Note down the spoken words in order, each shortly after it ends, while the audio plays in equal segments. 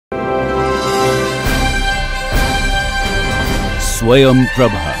Swayam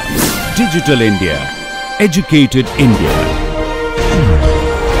Prabha. Digital India. Educated India.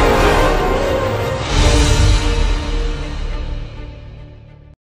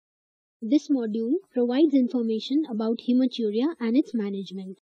 This module provides information about hematuria and its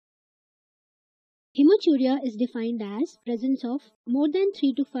management. Hematuria is defined as presence of more than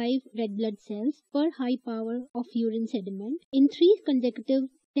 3 to 5 red blood cells per high power of urine sediment in 3 consecutive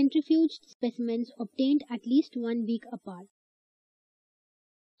centrifuged specimens obtained at least 1 week apart.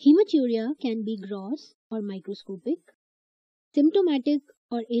 Hematuria can be gross or microscopic, symptomatic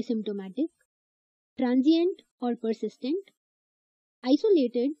or asymptomatic, transient or persistent,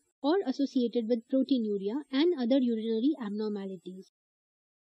 isolated or associated with proteinuria and other urinary abnormalities.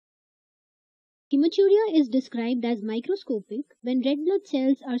 Hematuria is described as microscopic when red blood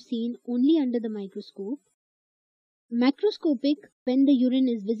cells are seen only under the microscope, macroscopic when the urine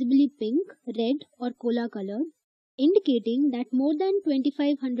is visibly pink, red or cola colored, indicating that more than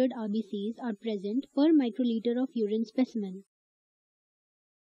 2500 RBCs are present per microliter of urine specimen.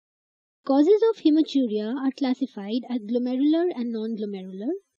 Causes of hematuria are classified as glomerular and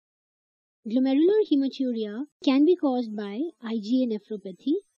non-glomerular. Glomerular hematuria can be caused by IgA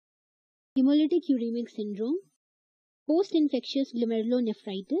nephropathy, hemolytic uremic syndrome, post-infectious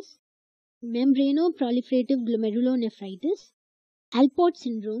glomerulonephritis, membranoproliferative glomerulonephritis, Alport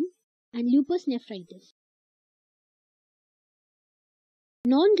syndrome, and lupus nephritis.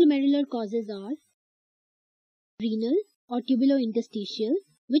 Non-glomerular causes are renal or tubulointerstitial,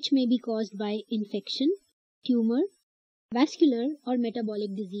 which may be caused by infection, tumor, vascular or metabolic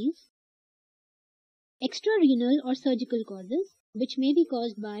disease, extrarenal or surgical causes, which may be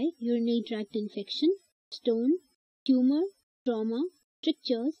caused by urinary tract infection, stone, tumor, trauma,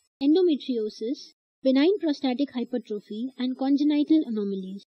 strictures, endometriosis, benign prostatic hypertrophy, and congenital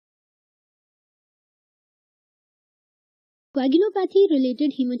anomalies.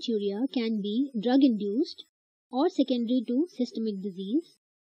 Coagulopathy-related hematuria can be drug-induced or secondary to systemic disease.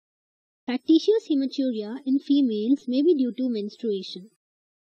 Factitious hematuria in females may be due to menstruation.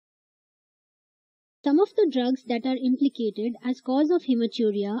 Some of the drugs that are implicated as cause of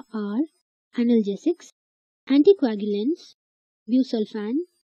hematuria are analgesics, anticoagulants, busulfan,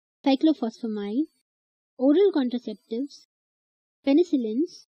 cyclophosphamide, oral contraceptives,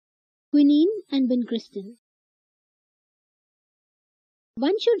 penicillins, quinine and vincristine.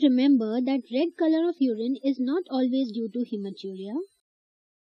 One should remember that red color of urine is not always due to hematuria.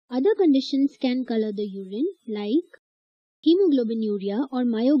 Other conditions can color the urine like hemoglobinuria or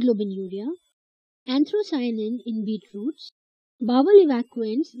myoglobinuria, anthocyanin in beetroots, bowel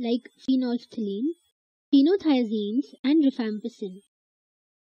evacuants like phenolphthalein, phenothiazines and rifampicin.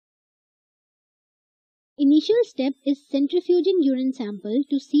 Initial step is centrifuging urine sample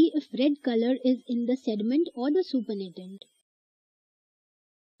to see if red color is in the sediment or the supernatant.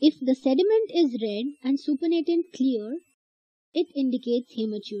 If the sediment is red and supernatant clear, it indicates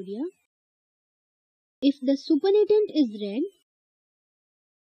hematuria. If the supernatant is red,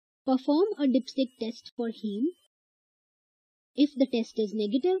 perform a dipstick test for heme. If the test is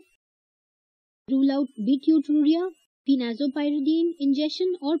negative, rule out butyruria, phenazopyridine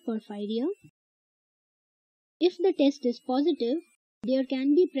ingestion or porphyria. If the test is positive, there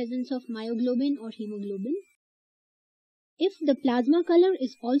can be presence of myoglobin or hemoglobin. If the plasma color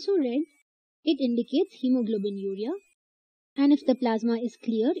is also red, it indicates hemoglobinuria, and if the plasma is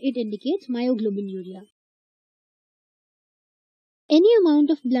clear, it indicates myoglobinuria. Any amount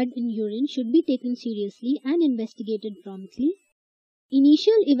of blood in urine should be taken seriously and investigated promptly.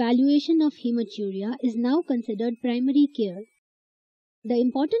 Initial evaluation of hematuria is now considered primary care. The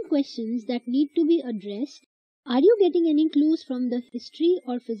important questions that need to be addressed: are you getting any clues from the history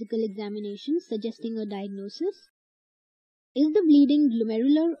or physical examinations suggesting a diagnosis? Is the bleeding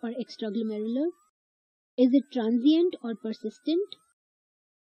glomerular or extraglomerular? Is it transient or persistent?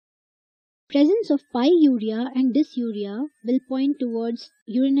 Presence of pyuria and dysuria will point towards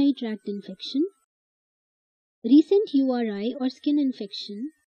urinary tract infection. Recent URI or skin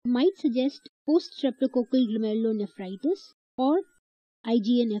infection might suggest post-streptococcal glomerulonephritis or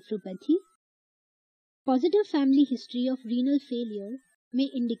IgA nephropathy. Positive family history of renal failure may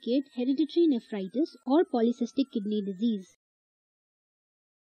indicate hereditary nephritis or polycystic kidney disease.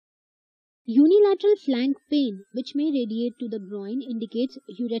 Unilateral flank pain, which may radiate to the groin, indicates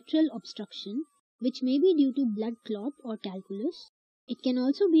urethral obstruction, which may be due to blood clot or calculus. It can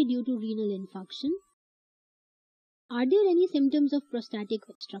also be due to renal infarction. Are there any symptoms of prostatic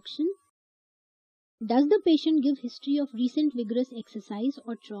obstruction? Does the patient give history of recent vigorous exercise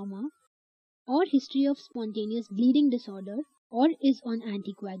or trauma, or history of spontaneous bleeding disorder, or is on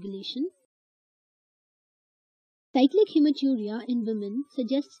anticoagulation? Cyclic hematuria in women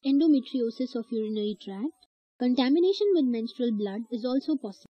suggests endometriosis of urinary tract. Contamination with menstrual blood is also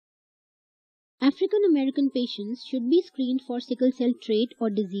possible. African American patients should be screened for sickle cell trait or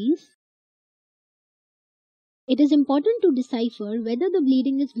disease. It is important to decipher whether the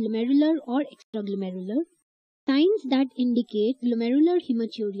bleeding is glomerular or extraglomerular. Signs that indicate glomerular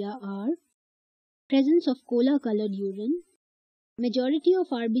hematuria are presence of cola-colored urine. Majority of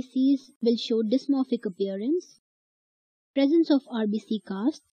RBCs will show dysmorphic appearance. Presence of RBC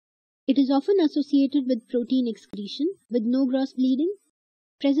casts. It is often associated with protein excretion with no gross bleeding.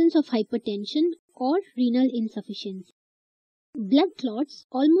 Presence of hypertension or renal insufficiency. Blood clots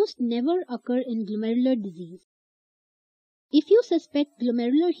almost never occur in glomerular disease. If you suspect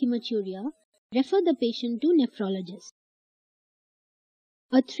glomerular hematuria, refer the patient to nephrologist.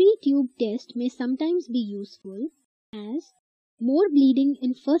 A 3-tube test may sometimes be useful, as more bleeding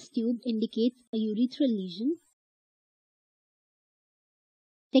in first tube indicates a urethral lesion.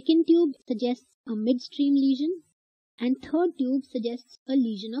 Second tube suggests a midstream lesion, and third tube suggests a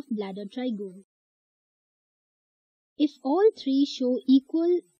lesion of bladder trigone. If all three show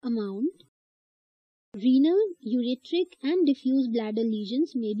equal amount, renal, ureteric, and diffuse bladder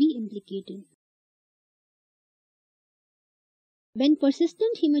lesions may be implicated. When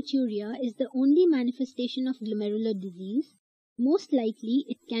persistent hematuria is the only manifestation of glomerular disease, most likely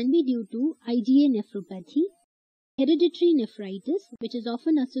it can be due to IgA nephropathy, hereditary nephritis, which is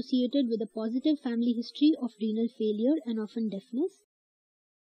often associated with a positive family history of renal failure and often deafness,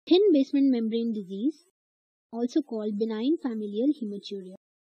 thin basement membrane disease, also called benign familial hematuria.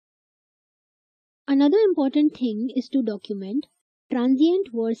 Another important thing is to document transient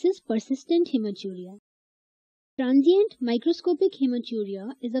versus persistent hematuria. Transient microscopic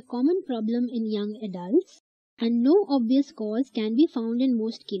hematuria is a common problem in young adults, and no obvious cause can be found in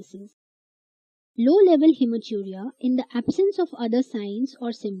most cases. Low-level hematuria, in the absence of other signs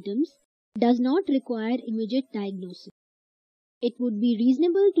or symptoms, does not require immediate diagnosis. It would be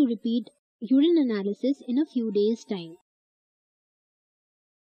reasonable to repeat urine analysis in a few days' time.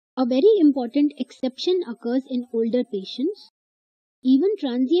 A very important exception occurs in older patients. Even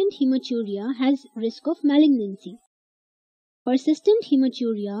transient hematuria has risk of malignancy. Persistent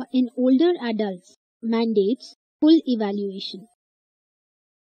hematuria in older adults mandates full evaluation.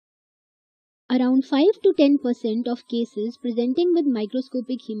 Around 5 to 10% of cases presenting with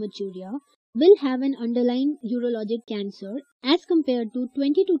microscopic hematuria will have an underlying urologic cancer as compared to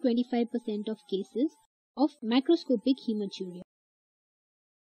 20 to 25% of cases of macroscopic hematuria.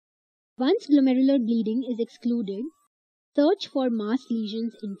 Once glomerular bleeding is excluded, search for mass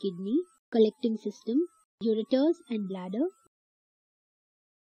lesions in kidney, collecting system, ureters, and bladder.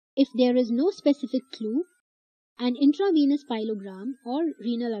 If there is no specific clue, an intravenous pyelogram or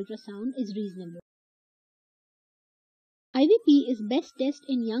renal ultrasound is reasonable. IVP is best tested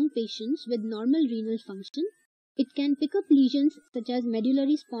in young patients with normal renal function. It can pick up lesions such as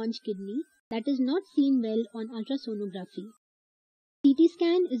medullary sponge kidney that is not seen well on ultrasonography. CT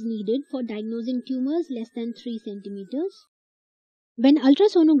scan is needed for diagnosing tumors less than 3 cm. When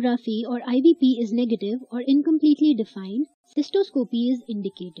ultrasonography or IVP is negative or incompletely defined, cystoscopy is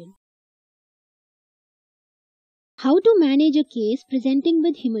indicated. How to manage a case presenting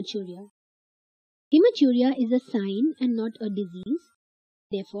with hematuria? Hematuria is a sign and not a disease.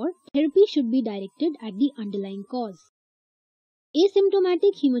 Therefore, therapy should be directed at the underlying cause.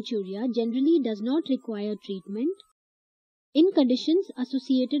 Asymptomatic hematuria generally does not require treatment. In conditions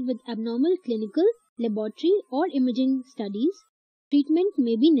associated with abnormal clinical, laboratory, or imaging studies, treatment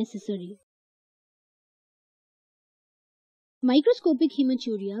may be necessary. Microscopic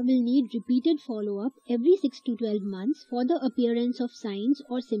hematuria will need repeated follow-up every 6 to 12 months for the appearance of signs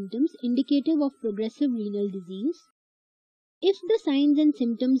or symptoms indicative of progressive renal disease. If the signs and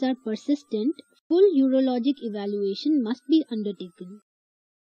symptoms are persistent, full urologic evaluation must be undertaken.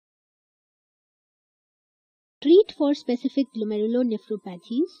 Treat for specific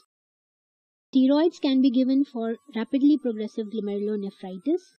glomerulonephropathies. Steroids can be given for rapidly progressive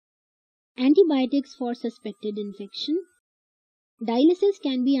glomerulonephritis. Antibiotics for suspected infection. Dialysis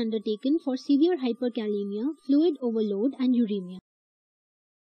can be undertaken for severe hyperkalemia, fluid overload, and uremia.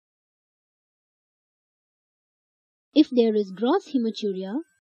 If there is gross hematuria,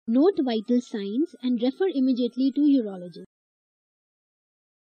 note vital signs and refer immediately to urologist.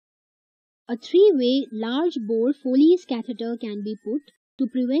 A 3-way large bore Foley's catheter can be put to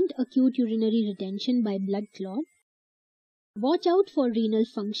prevent acute urinary retention by blood clot. Watch out for renal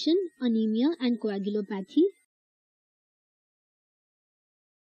function, anemia, and coagulopathy.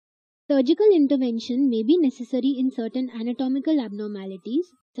 Surgical intervention may be necessary in certain anatomical abnormalities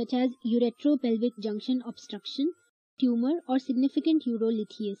such as uretero-pelvic junction obstruction tumor, or significant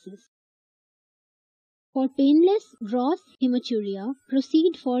urolithiasis. For painless gross hematuria,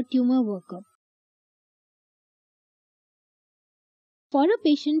 proceed for tumor workup. For a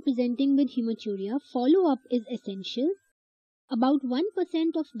patient presenting with hematuria, follow-up is essential. About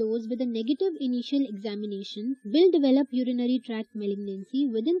 1% of those with a negative initial examination will develop urinary tract malignancy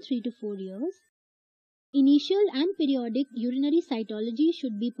within 3 to 4 years. Initial and periodic urinary cytology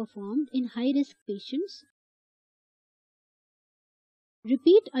should be performed in high-risk patients.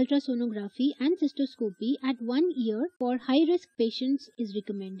 Repeat ultrasonography and cystoscopy at 1 year for high-risk patients is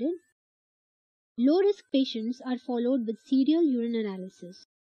recommended. Low-risk patients are followed with serial urine analysis.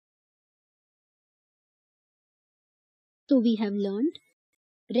 So we have learned,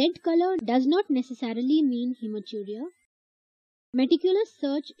 red color does not necessarily mean hematuria. Meticulous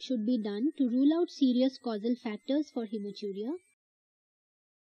search should be done to rule out serious causal factors for hematuria.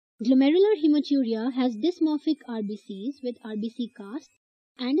 Glomerular hematuria has dysmorphic RBCs with RBC cast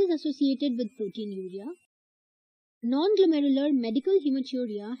and is associated with proteinuria. Non-glomerular medical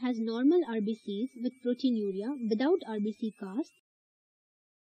hematuria has normal RBCs with proteinuria without RBC cast.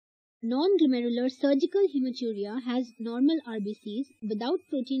 Non-glomerular surgical hematuria has normal RBCs without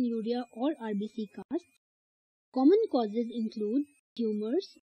proteinuria or RBC cast. Common causes include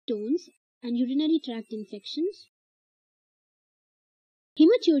tumors, stones, and urinary tract infections.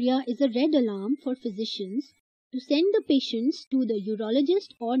 Hematuria is a red alarm for physicians to send the patients to the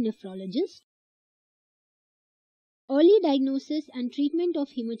urologist or nephrologist. Early diagnosis and treatment of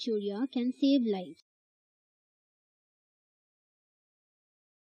hematuria can save lives.